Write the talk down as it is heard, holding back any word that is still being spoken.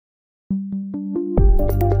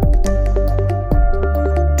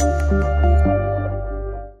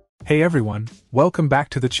Hey everyone, welcome back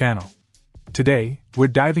to the channel. Today, we're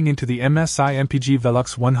diving into the MSI MPG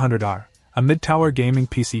Velox 100R, a mid-tower gaming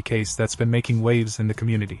PC case that's been making waves in the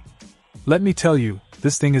community. Let me tell you,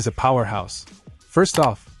 this thing is a powerhouse. First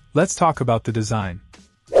off, let's talk about the design.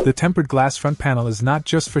 The tempered glass front panel is not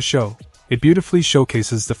just for show, it beautifully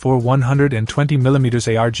showcases the four 120mm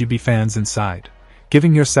ARGB fans inside,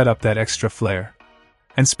 giving your setup that extra flair.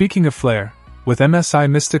 And speaking of flair, with MSI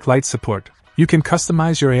Mystic Light support, you can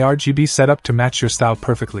customize your ARGB setup to match your style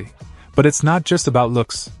perfectly. But it's not just about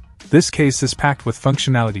looks. This case is packed with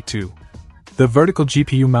functionality too. The vertical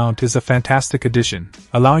GPU mount is a fantastic addition,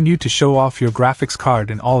 allowing you to show off your graphics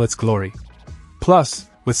card in all its glory. Plus,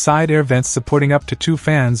 with side air vents supporting up to 2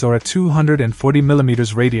 fans or a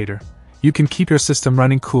 240mm radiator, you can keep your system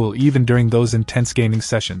running cool even during those intense gaming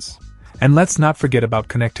sessions. And let's not forget about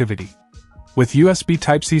connectivity. With USB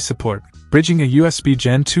Type-C support, bridging a USB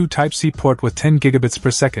Gen 2 Type-C port with 10 gigabits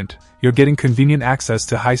per second, you're getting convenient access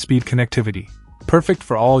to high-speed connectivity, perfect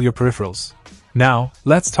for all your peripherals. Now,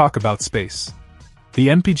 let's talk about space. The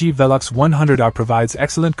MPG Velox 100R provides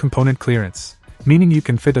excellent component clearance, meaning you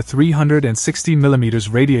can fit a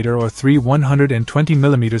 360mm radiator or 3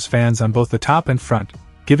 120mm fans on both the top and front,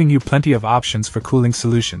 giving you plenty of options for cooling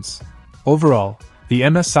solutions. Overall, the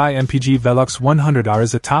MSI MPG Velox 100R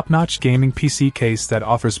is a top-notch gaming PC case that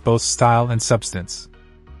offers both style and substance.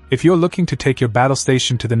 If you're looking to take your battle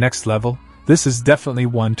station to the next level, this is definitely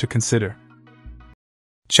one to consider.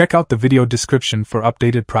 Check out the video description for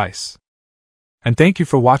updated price. And thank you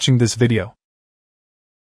for watching this video.